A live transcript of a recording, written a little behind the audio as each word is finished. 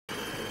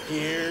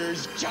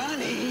Here's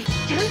Johnny.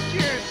 Take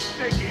your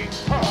stinking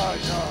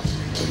paws off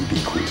me. Be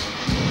quick.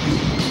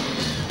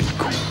 Be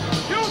quick.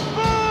 You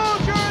fools!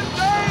 You're in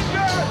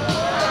danger!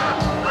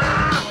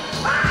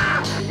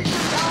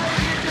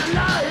 He's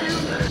alive!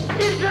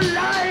 He's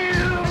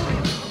alive!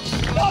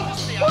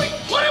 Wait,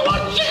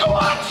 21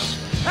 gigawatts!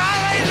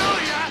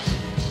 Hallelujah!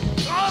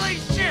 Holy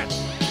shit!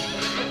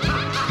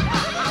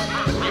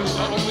 You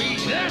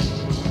believe this?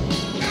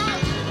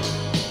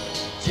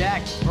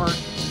 Jack Burt,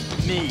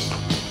 me.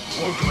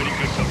 We're pretty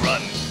good to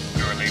run,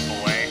 girly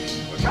boy.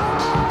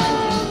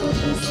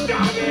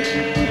 Stop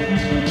it!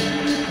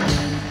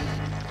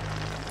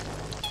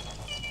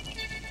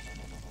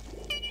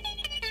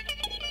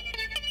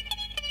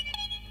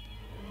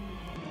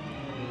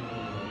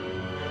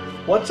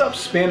 What's up,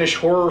 Spanish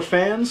horror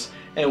fans,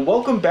 and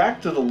welcome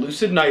back to the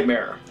Lucid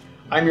Nightmare.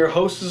 I'm your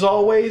host as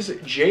always,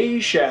 Jay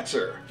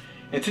Schatzer,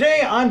 and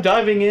today I'm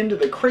diving into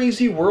the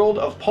crazy world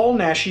of Paul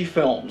Naschy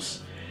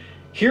films.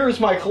 Here is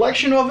my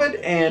collection of it,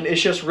 and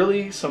it's just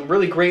really some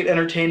really great,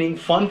 entertaining,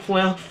 fun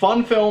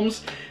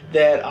films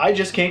that I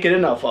just can't get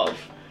enough of.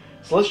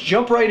 So let's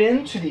jump right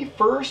into the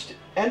first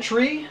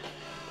entry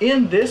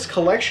in this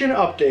collection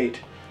update.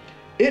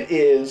 It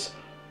is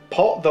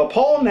the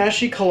Paul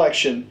Naschy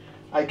Collection.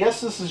 I guess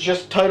this is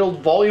just titled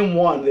Volume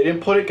 1. They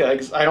didn't put it,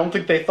 because I don't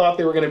think they thought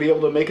they were going to be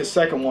able to make a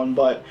second one,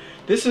 but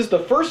this is the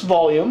first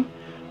volume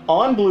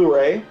on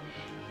Blu-ray.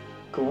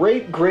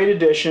 Great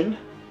edition.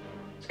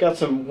 It's got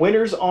some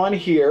winners on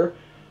here.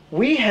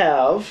 We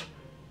have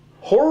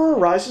Horror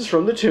Rises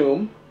from the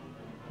Tomb,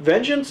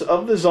 Vengeance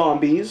of the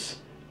Zombies,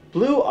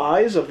 Blue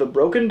Eyes of the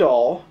Broken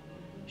Doll,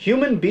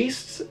 Human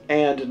Beasts,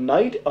 and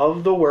Night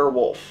of the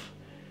Werewolf.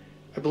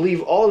 I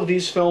believe all of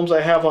these films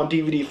I have on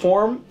DVD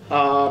form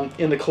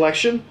in the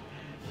collection,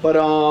 but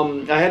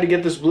I had to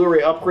get this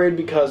Blu-ray upgrade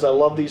because I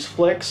love these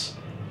flicks,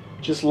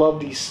 just love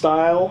the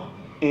style,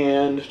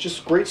 and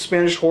just great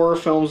Spanish horror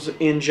films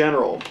in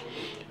general.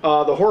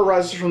 The Horror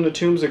Rises from the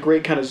Tomb is a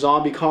great kind of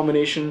zombie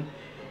combination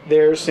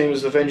there, same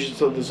as the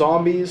Vengeance of the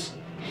Zombies.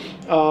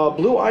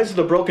 Blue Eyes of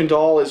the Broken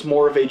Doll is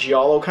more of a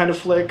giallo kind of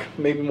flick,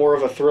 maybe more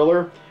of a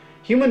thriller.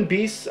 Human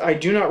Beasts, I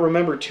do not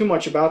remember too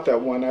much about that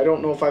one. I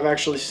don't know if I've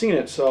actually seen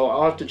it, so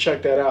I'll have to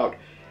check that out.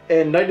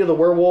 And Night of the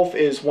Werewolf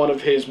is one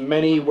of his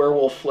many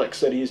werewolf flicks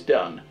that he's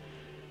done.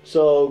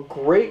 So,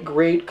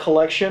 great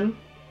collection.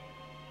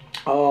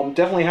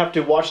 Definitely have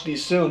to watch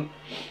these soon,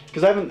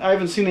 because I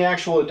haven't seen the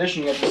actual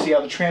edition yet to see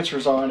how the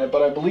transfers are in it,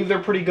 but I believe they're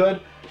pretty good.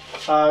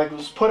 It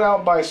was put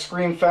out by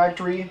Scream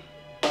Factory,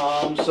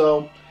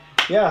 so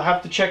yeah, I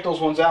have to check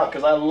those ones out,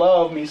 because I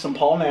love me some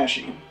Paul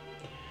Naschy.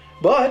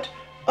 But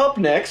up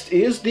next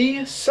is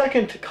the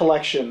second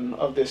collection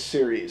of this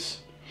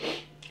series.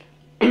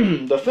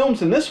 The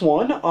films in this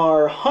one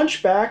are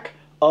Hunchback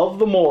of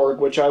the Morgue,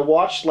 which I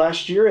watched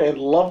last year and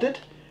loved it.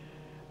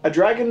 A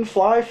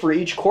Dragonfly for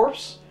Each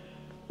Corpse,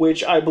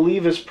 which I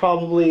believe is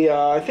probably,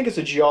 I think it's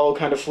a giallo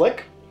kind of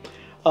flick.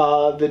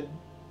 The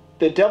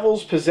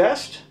Devil's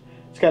Possessed,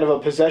 it's kind of a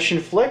possession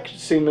flick,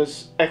 same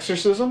as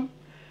Exorcism,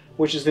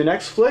 which is the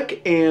next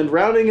flick, and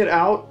rounding it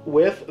out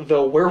with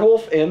The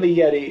Werewolf and the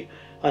Yeti,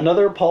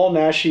 another Paul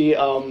Naschy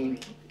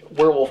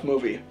werewolf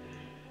movie.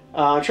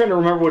 I'm trying to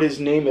remember what his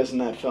name is in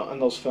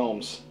those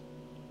films.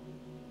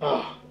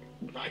 I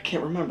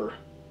can't remember.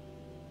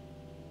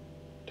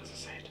 Doesn't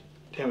say it.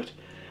 Damn it.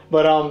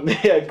 But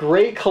yeah,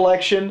 great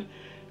collection.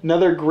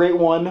 Another great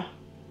one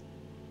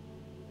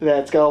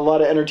that's got a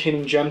lot of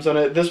entertaining gems on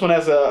it. This one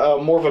has a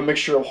more of a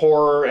mixture of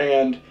horror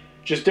and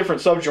just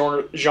different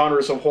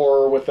subgenres of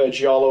horror with a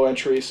giallo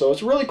entry. So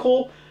it's really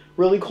cool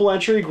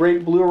entry.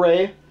 Great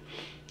Blu-ray.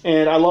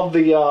 And I love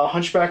the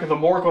Hunchback of the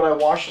Morgue when I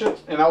watched it,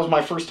 and that was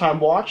my first time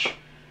watch.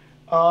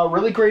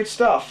 Really great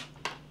stuff.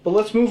 But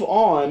let's move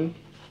on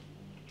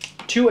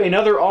to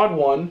another odd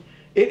one.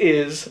 It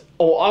is,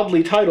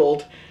 oddly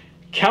titled,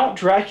 Count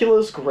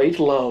Dracula's Great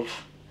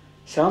Love.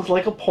 Sounds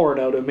like a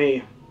porno to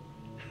me.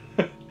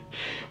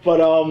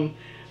 But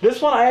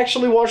this one, I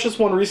actually watched this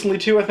one recently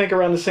too, I think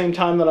around the same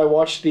time that I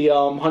watched the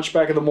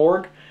Hunchback of the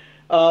Morgue.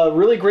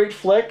 Really great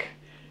flick.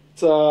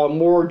 It's a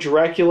more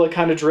Dracula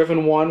kind of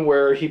driven one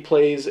where he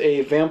plays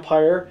a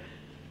vampire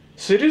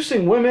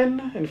seducing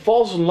women and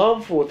falls in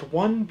love with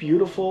one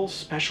beautiful,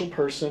 special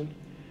person.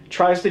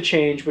 Tries to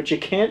change, but you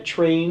can't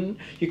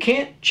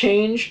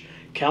change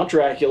Count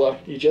Dracula.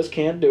 You just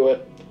can't do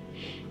it.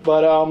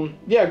 But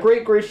yeah,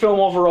 great film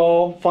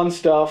overall. Fun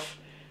stuff.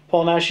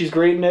 Paul Naschy's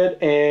great in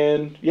it,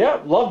 and yeah,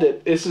 loved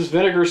it. This is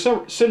Vinegar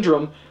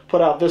Syndrome put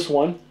out this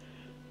one.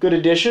 Good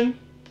edition.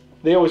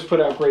 They always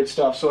put out great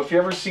stuff. So if you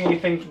ever see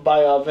anything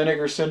by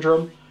Vinegar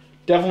Syndrome,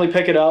 definitely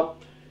pick it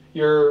up.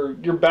 You're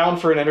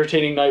bound for an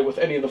entertaining night with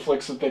any of the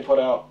flicks that they put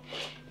out.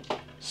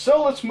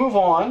 So let's move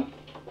on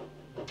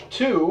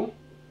to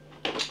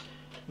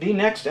the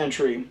next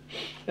entry.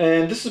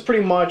 And this is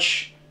pretty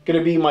much going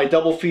to be my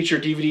double feature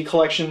DVD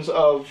collections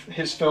of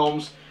his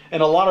films.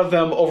 And a lot of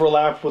them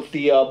overlap with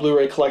the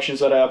Blu-ray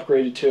collections that I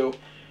upgraded to.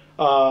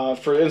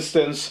 For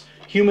instance,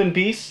 Human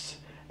Beasts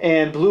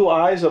and Blue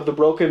Eyes of the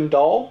Broken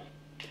Doll.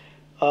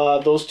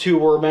 Those two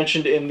were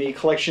mentioned in the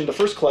collection, the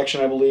first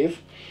collection, I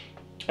believe.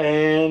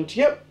 And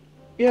yep,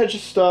 yeah,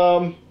 just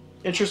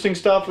interesting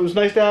stuff. It was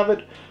nice to have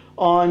it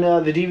on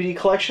the DVD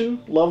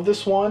collection. Love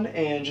this one,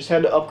 and just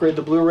had to upgrade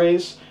the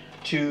Blu-rays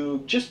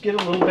to just get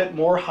a little bit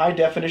more high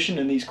definition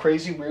in these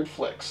crazy weird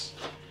flicks.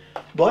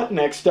 But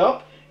next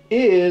up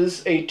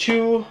is a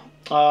two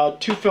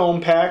film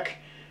pack,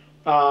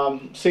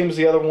 same as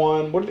the other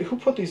one. Who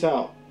put these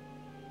out?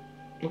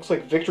 Looks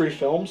like Victory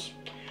Films.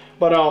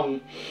 But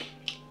one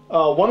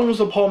of them is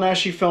a Paul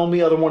Naschy film,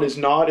 the other one is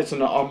not. It's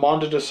an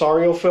Armando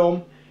Desario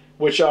film,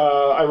 which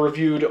I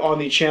reviewed on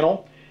the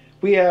channel.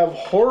 We have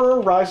Horror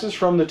Rises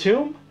from the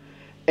Tomb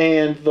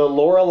and The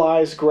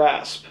Lorelei's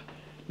Grasp.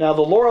 Now,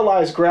 The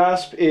Lorelei's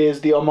Grasp is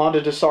the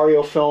Armando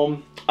Desario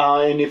film,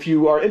 and if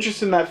you are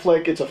interested in that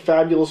flick, it's a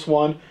fabulous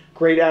one,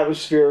 great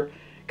atmosphere.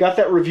 Got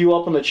that review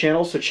up on the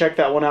channel, so check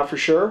that one out for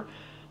sure.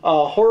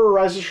 Horror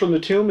Rises from the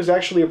Tomb is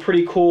actually a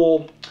pretty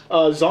cool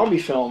zombie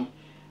film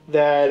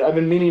that I've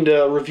been meaning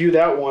to review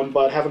that one,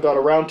 but haven't got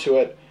around to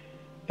it.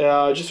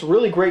 Just a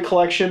really great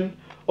collection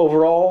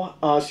overall.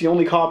 It's the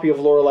only copy of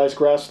Lorelei's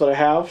Grasp that I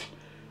have.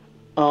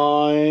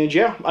 And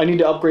yeah, I need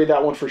to upgrade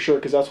that one for sure,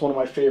 because that's one of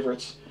my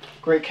favorites.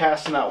 Great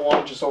cast in that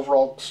one, just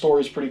overall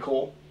story's pretty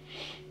cool.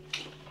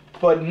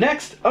 But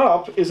next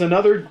up is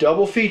another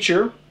double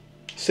feature,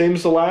 same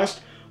as the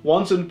last.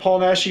 One's in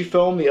Paul Naschy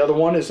film, the other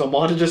one is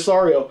Armando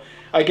Desario.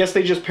 I guess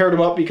they just paired them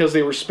up because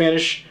they were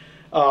Spanish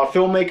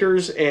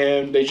filmmakers,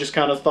 and they just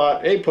kind of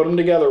thought, hey, put them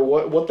together,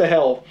 what the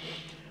hell.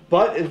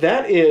 But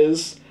that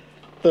is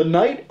The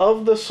Night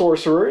of the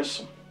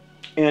Sorcerers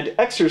and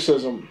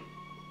Exorcism.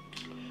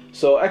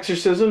 So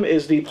Exorcism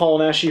is the Paul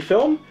Naschy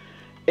film,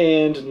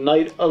 and The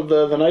Night of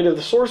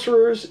the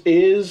Sorcerers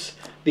is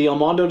the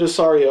Armando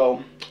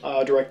Desario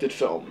directed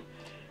film.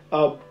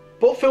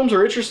 Both films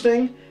are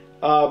interesting.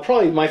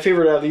 Probably my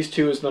favorite out of these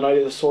two is The Night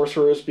of the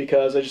Sorcerers,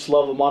 because I just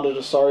love Armando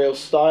Desario's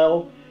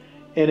style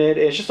in it.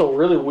 It's just a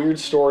really weird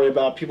story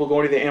about people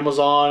going to the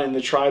Amazon, and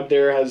the tribe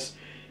there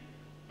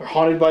are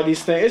haunted by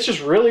these things. It's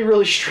just really,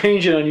 really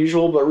strange and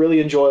unusual, but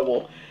really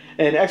enjoyable.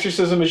 And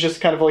Exorcism is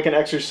just kind of like an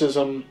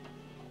exorcism,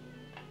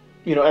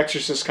 you know,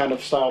 exorcist kind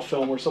of style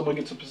film where someone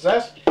gets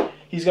possessed.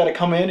 He's got to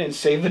come in and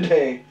save the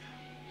day.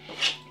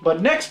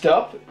 But next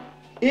up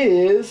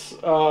is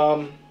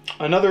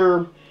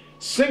another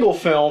single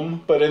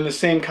film, but in the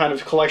same kind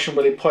of collection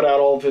where they put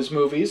out all of his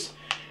movies.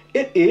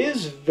 It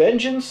is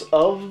Vengeance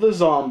of the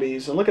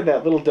Zombies. And look at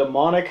that little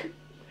demonic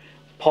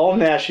Paul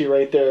Naschy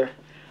right there.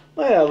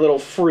 Look at that little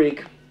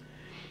freak.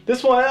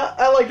 This one,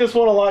 I like this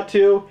one a lot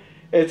too.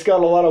 It's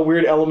got a lot of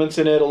weird elements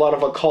in it, a lot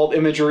of occult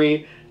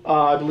imagery.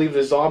 I believe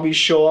the zombies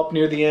show up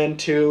near the end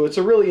too. It's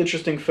a really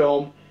interesting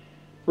film.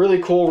 Really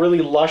cool, really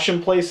lush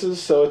in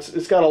places, so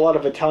it's got a lot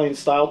of Italian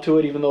style to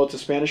it, even though it's a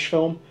Spanish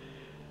film.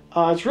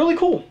 It's really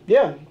cool.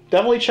 Yeah,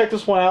 definitely check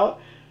this one out.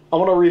 I'm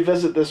going to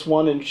revisit this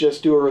one and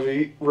just do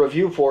a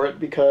review for it,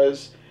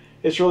 because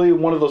it's really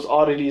one of those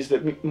oddities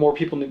that more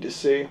people need to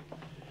see.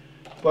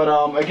 But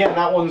again,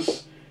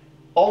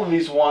 all of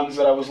these ones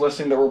that I was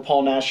listing that were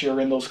Paul Naschy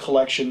are in those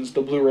collections,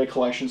 the Blu-ray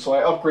collection, so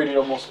I upgraded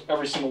almost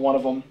every single one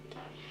of them.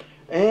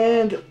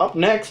 And up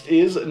next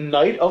is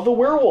Night of the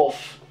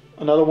Werewolf,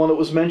 another one that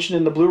was mentioned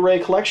in the Blu-ray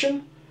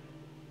collection.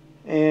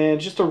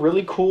 And just a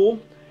really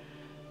cool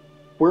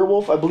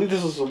werewolf. I believe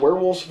this is a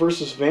werewolves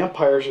versus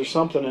vampires or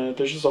something in it.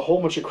 There's just a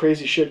whole bunch of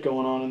crazy shit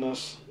going on in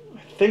this. I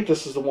think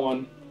this is the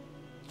one.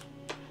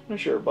 I'm not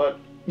sure, but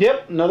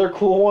yep, another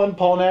cool one.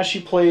 Paul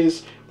Naschy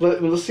plays.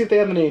 Let's see if they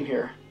have the name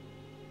here.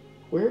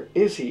 Where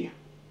is he?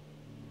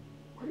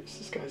 Where is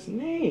this guy's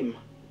name?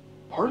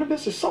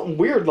 Barnabas or something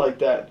weird like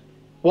that.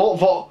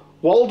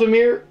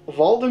 Waldemir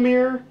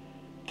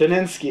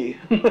Danensky.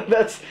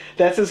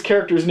 that's his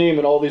character's name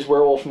in all these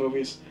werewolf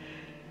movies.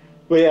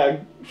 But yeah,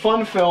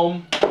 fun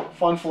film,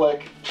 fun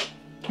flick.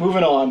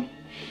 Moving on.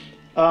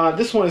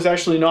 This one is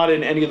actually not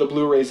in any of the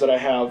Blu-rays that I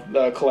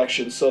have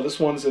collection. So this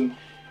one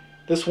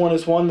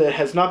is one that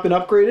has not been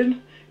upgraded.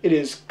 It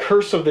is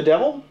Curse of the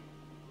Devil.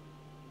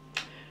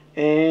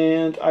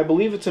 And I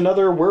believe it's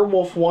another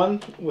werewolf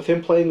one with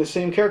him playing the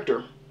same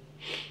character.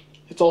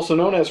 It's also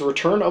known as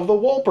Return of the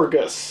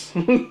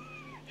Walpurgis.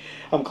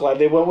 I'm glad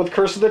they went with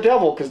Curse of the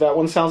Devil, because that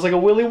one sounds like a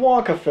Willy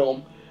Wonka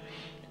film.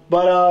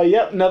 But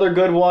yep, another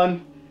good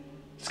one.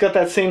 It's got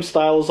that same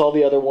style as all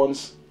the other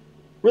ones.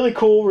 Really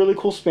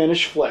cool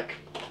Spanish flick.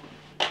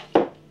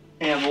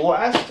 And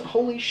last,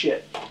 holy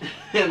shit.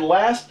 And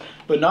last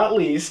but not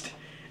least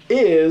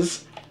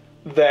is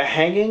The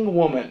Hanging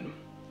Woman.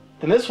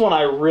 And this one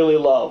I really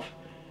love.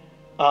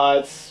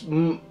 It's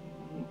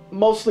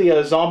mostly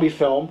a zombie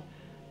film,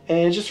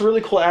 and it's just a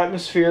really cool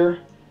atmosphere.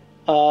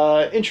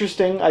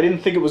 Interesting. I didn't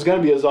think it was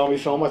going to be a zombie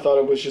film. I thought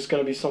it was just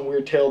going to be some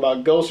weird tale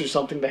about ghosts or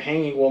something, The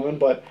Hanging Woman.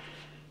 But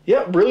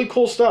yeah, really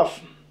cool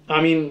stuff. I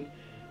mean,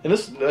 and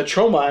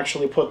Troma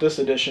actually put this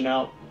edition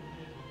out.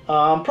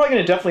 I'm probably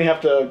going to definitely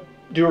have to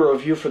do a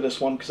review for this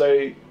one, because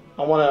I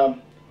want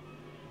to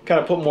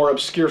kind of put more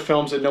obscure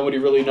films that nobody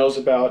really knows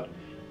about.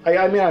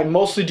 I mean, I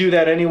mostly do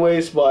that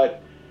anyways,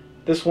 but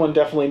this one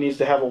definitely needs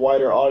to have a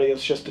wider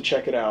audience just to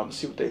check it out and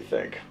see what they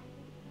think.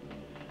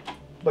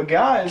 But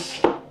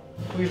guys,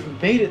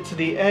 we've made it to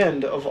the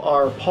end of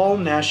our Paul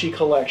Naschy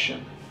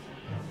collection.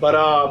 But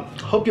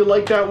hope you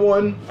liked that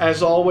one.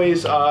 As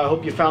always, I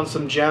hope you found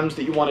some gems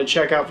that you want to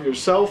check out for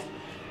yourself.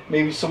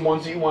 Maybe some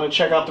ones that you want to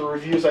check out the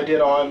reviews I did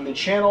on the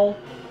channel,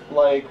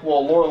 like,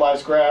 well,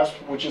 Lorelei's Grasp,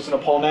 which isn't a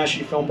Paul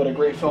Naschy film, but a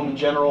great film in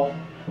general.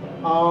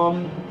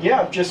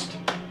 Yeah, just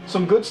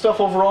some good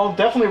stuff overall.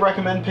 Definitely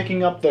recommend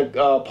picking up the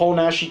Paul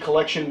Naschy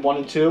collection 1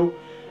 and 2.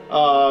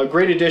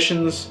 Great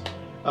editions.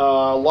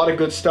 A lot of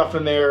good stuff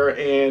in there,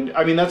 and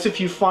I mean, that's if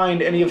you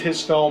find any of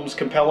his films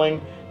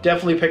compelling.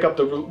 Definitely pick up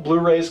the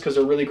Blu-rays because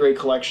they're really great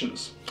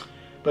collections.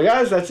 But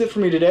guys, that's it for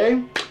me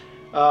today.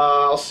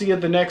 I'll see you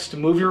at the next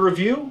movie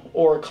review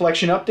or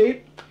collection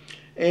update.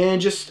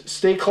 And just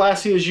stay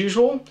classy as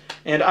usual,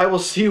 and I will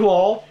see you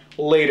all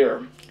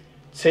later.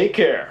 Take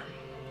care.